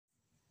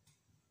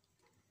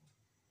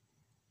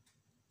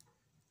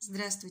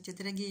Здравствуйте,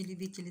 дорогие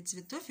любители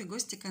цветов и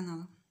гости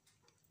канала.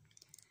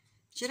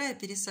 Вчера я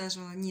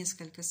пересаживала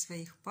несколько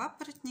своих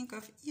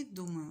папоротников и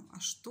думаю, а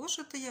что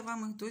же это я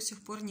вам их до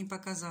сих пор не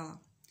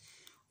показала?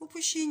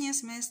 Упущение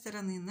с моей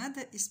стороны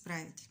надо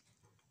исправить.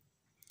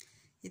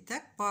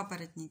 Итак,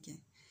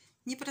 папоротники.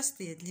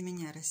 Непростые для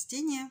меня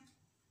растения,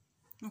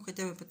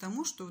 хотя бы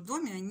потому, что в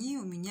доме они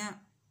у меня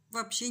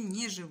вообще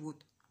не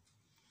живут.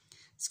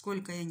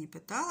 Сколько я ни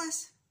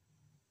пыталась,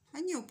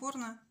 они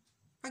упорно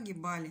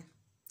погибали.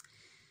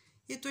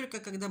 И только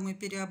когда мы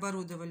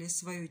переоборудовали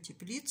свою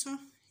теплицу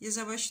из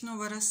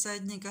овощного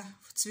рассадника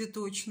в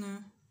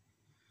цветочную,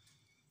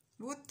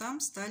 вот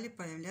там стали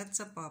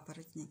появляться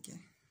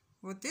папоротники.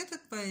 Вот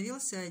этот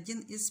появился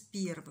один из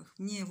первых.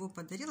 Мне его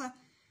подарила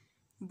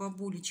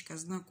бабулечка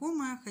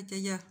знакомая, хотя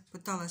я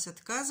пыталась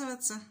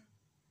отказываться.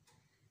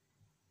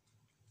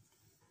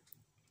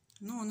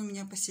 Но он у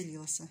меня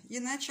поселился и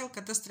начал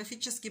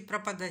катастрофически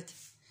пропадать.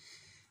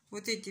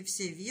 Вот эти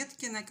все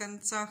ветки на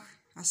концах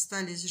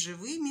остались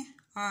живыми,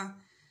 а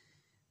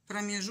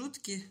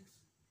промежутки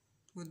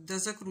вот до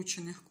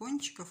закрученных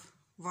кончиков,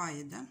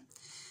 до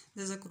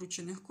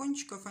закрученных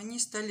кончиков, они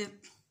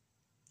стали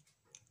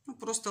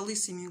просто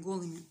лысыми,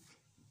 голыми.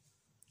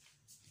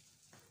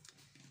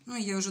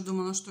 Я уже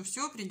думала, что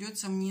все,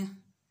 придется мне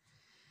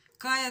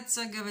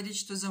каяться, говорить,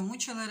 что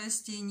замучила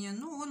растение.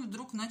 Но он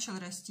вдруг начал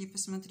расти,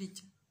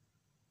 посмотрите.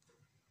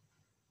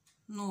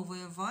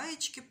 Новые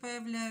ваечки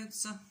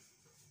появляются.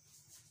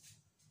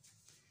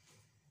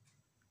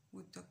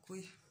 Вот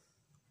такой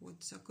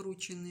вот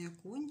закрученные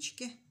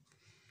кончики.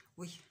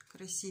 Ой,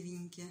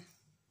 красивенькие.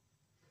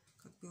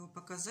 Как бы его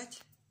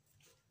показать?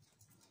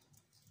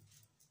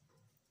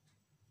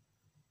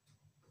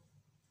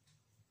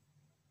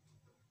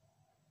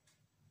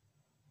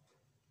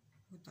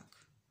 Вот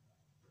так.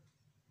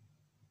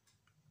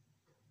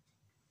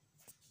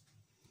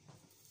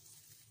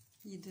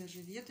 И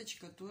даже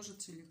веточка тоже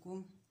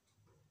целиком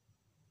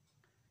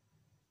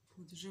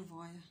вот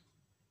живая.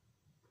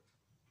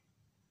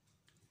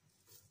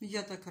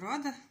 Я так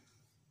рада.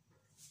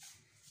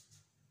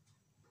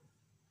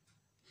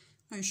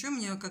 Но еще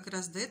мне как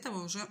раз до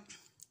этого уже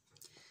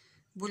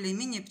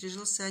более-менее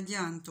прижился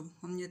адиантум.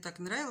 Он мне так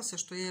нравился,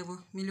 что я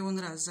его миллион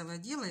раз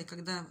заводила. И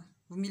когда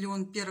в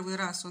миллион первый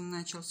раз он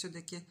начал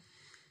все-таки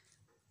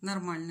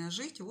нормально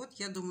жить, вот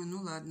я думаю,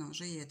 ну ладно,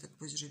 уже и этот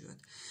пусть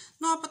живет.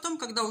 Ну а потом,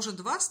 когда уже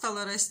два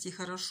стало расти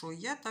хорошо,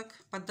 я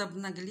так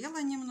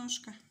подобнаглела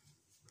немножко.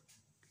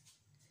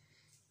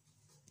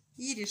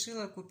 И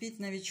решила купить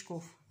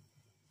новичков.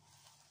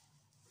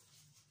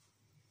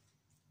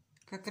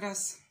 Как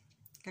раз,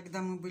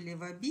 когда мы были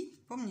в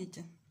Аби,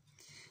 помните,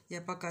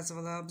 я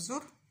показывала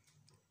обзор,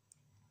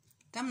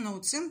 там на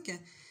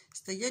уценке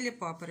стояли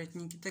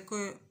папоротники.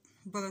 Такое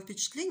было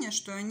впечатление,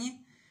 что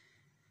они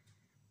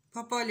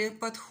попали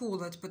под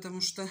холод,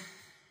 потому что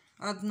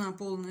одна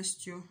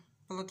полностью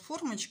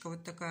платформочка,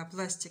 вот такая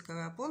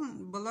пластиковая,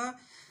 была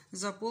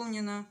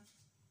заполнена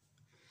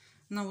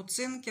на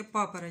уценке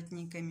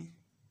папоротниками.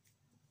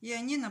 И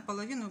они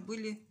наполовину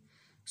были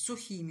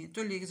сухими.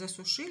 То ли их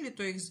засушили,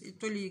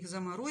 то ли их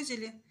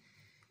заморозили.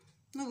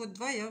 Ну вот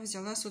два я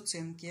взяла с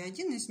уценки.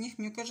 Один из них,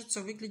 мне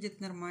кажется, выглядит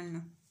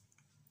нормально.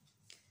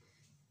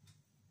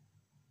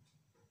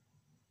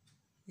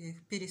 Я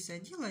их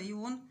пересадила, и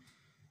он,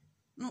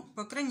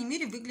 по крайней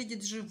мере,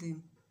 выглядит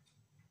живым.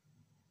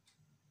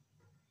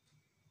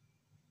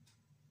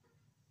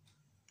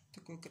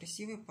 Такой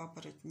красивый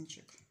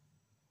папоротничек.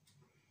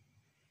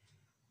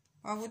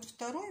 А вот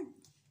второй,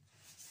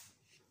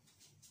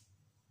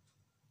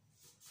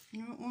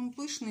 он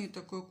пышный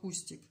такой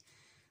кустик.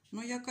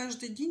 Но я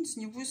каждый день с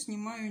него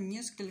снимаю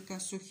несколько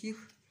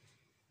сухих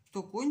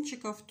то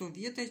кончиков, то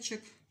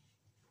веточек.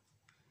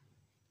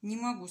 Не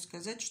могу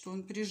сказать, что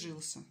он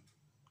прижился.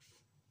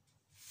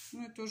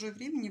 Это уже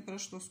времени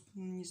прошло,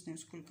 не знаю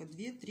сколько,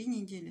 2-3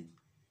 недели.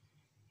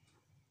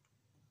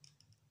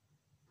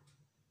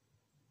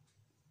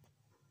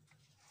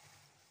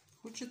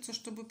 Хочется,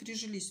 чтобы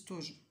прижились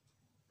тоже.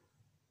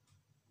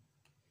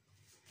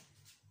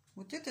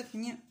 Вот этот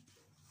мне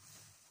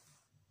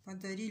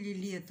подарили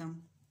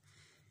летом.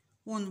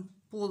 Он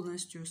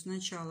полностью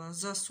сначала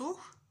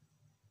засох,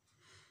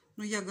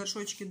 но я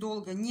горшочки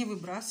долго не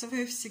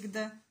выбрасываю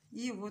всегда.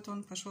 И вот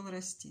он пошел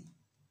расти.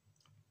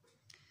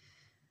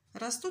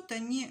 Растут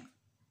они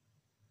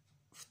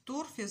в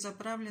торфе,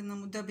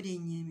 заправленном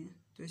удобрениями.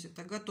 То есть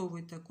это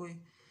готовый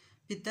такой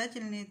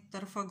питательный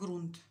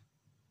торфогрунт.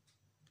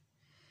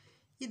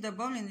 И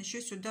добавлен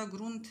еще сюда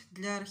грунт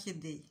для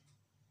орхидей.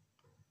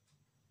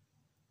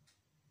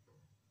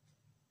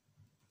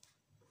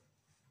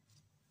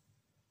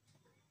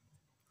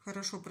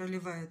 Хорошо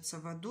проливается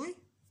водой.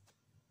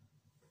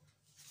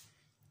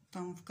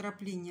 Там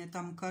вкрапление,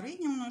 там коры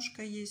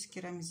немножко есть,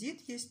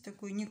 керамзит есть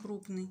такой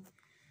некрупный.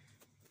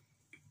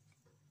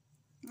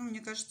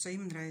 Мне кажется,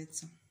 им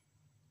нравится.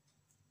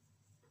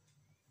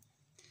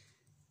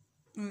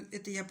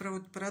 Это я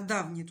про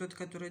давний,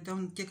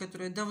 те,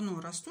 которые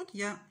давно растут,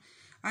 я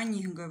о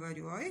них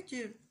говорю. А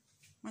эти,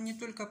 они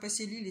только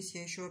поселились,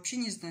 я еще вообще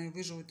не знаю,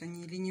 выживут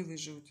они или не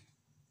выживут.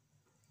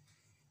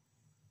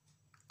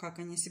 как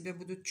они себя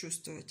будут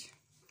чувствовать.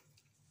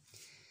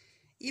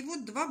 И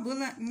вот два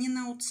было не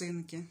на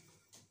уценке.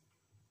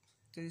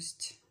 То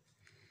есть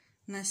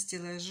на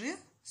стеллаже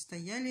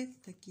стояли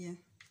такие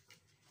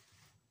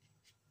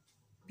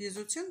без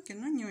уценки,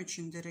 но не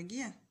очень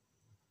дорогие.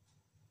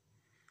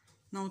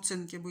 На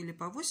уценке были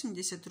по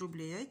 80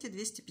 рублей, а эти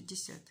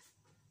 250.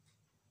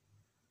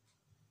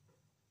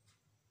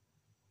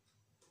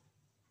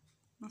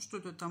 Ну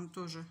что-то там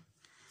тоже.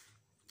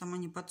 Там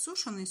они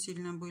подсушенные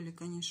сильно были,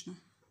 конечно.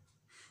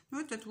 Но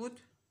этот вот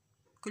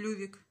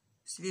клювик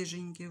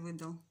свеженький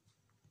выдал.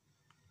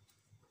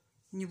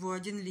 У него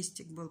один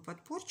листик был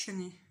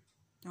подпорченный.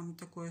 Там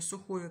такое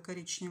сухое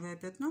коричневое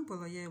пятно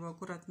было. Я его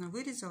аккуратно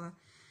вырезала.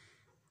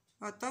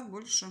 А так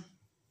больше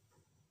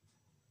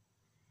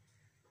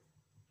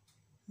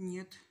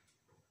нет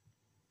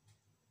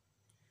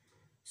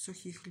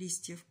сухих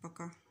листьев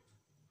пока.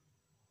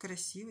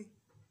 Красивый.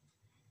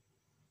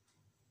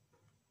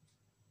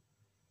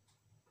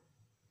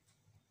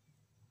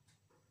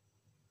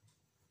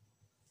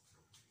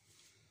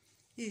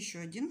 И еще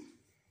один.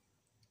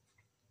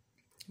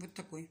 Вот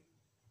такой.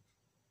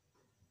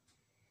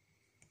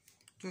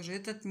 Тоже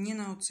этот не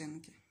на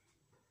уценке.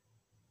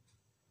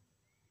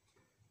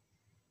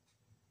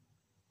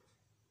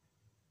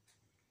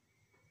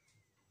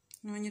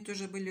 Но они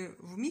тоже были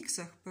в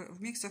миксах.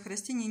 В миксах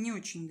растения не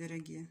очень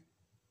дорогие.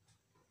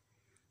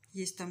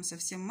 Есть там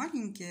совсем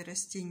маленькие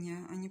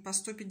растения. Они по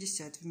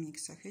 150 в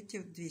миксах. Эти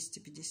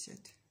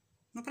 250.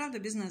 Но правда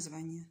без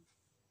названия.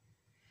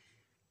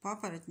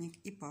 Папоротник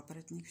и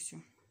папоротник.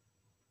 Все.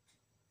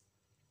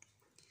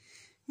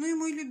 Ну и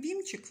мой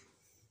любимчик.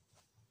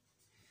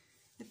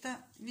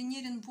 Это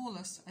венерин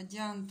волос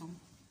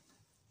адиантум.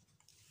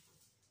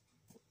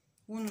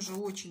 Он уже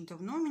очень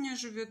давно у меня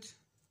живет.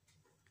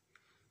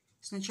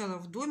 Сначала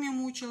в доме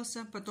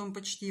мучился, потом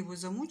почти его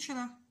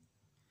замучила.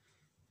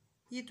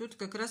 И тут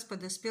как раз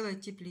подоспела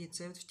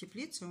теплица. И вот в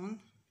теплице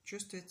он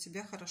чувствует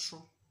себя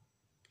хорошо.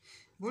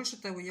 Больше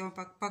того, я вам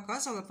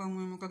показывала,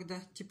 по-моему, когда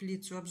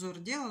теплицу обзор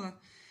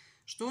делала,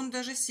 что он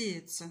даже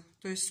сеется.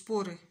 То есть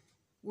споры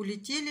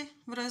улетели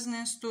в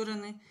разные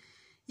стороны.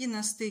 И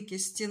на стыке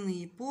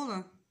стены и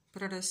пола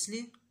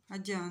проросли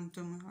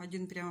адиантумы.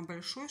 Один прямо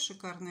большой,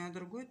 шикарный, а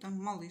другой там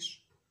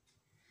малыш.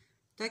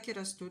 Так и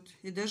растут.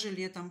 И даже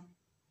летом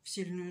в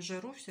сильную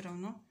жару все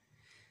равно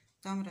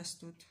там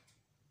растут.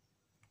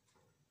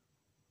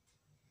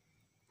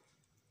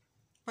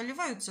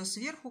 Поливаются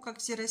сверху, как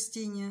все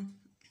растения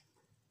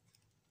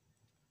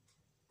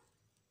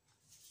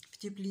в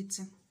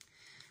теплице.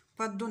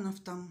 Поддонов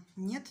там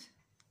нет.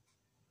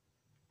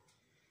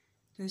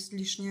 То есть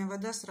лишняя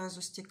вода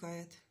сразу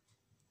стекает.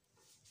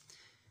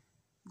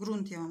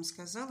 Грунт, я вам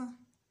сказала,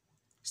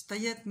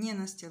 стоят не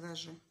на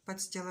стеллаже.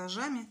 Под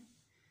стеллажами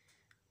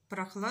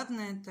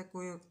прохладное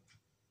такое,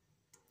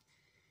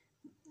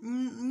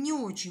 не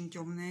очень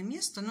темное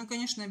место, но,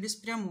 конечно, без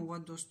прямого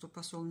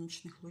доступа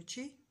солнечных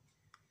лучей.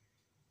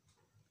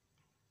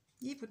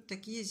 И вот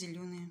такие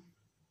зеленые.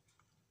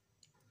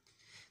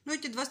 Но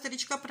эти два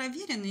старичка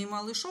проверенные, и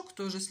малышок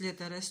тоже с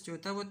лета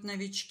растет. А вот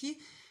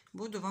новички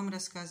буду вам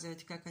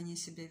рассказывать, как они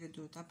себя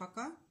ведут. А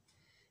пока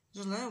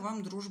желаю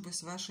вам дружбы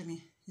с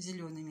вашими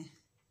зелеными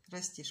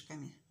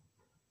растишками.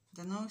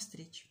 До новых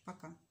встреч.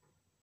 Пока.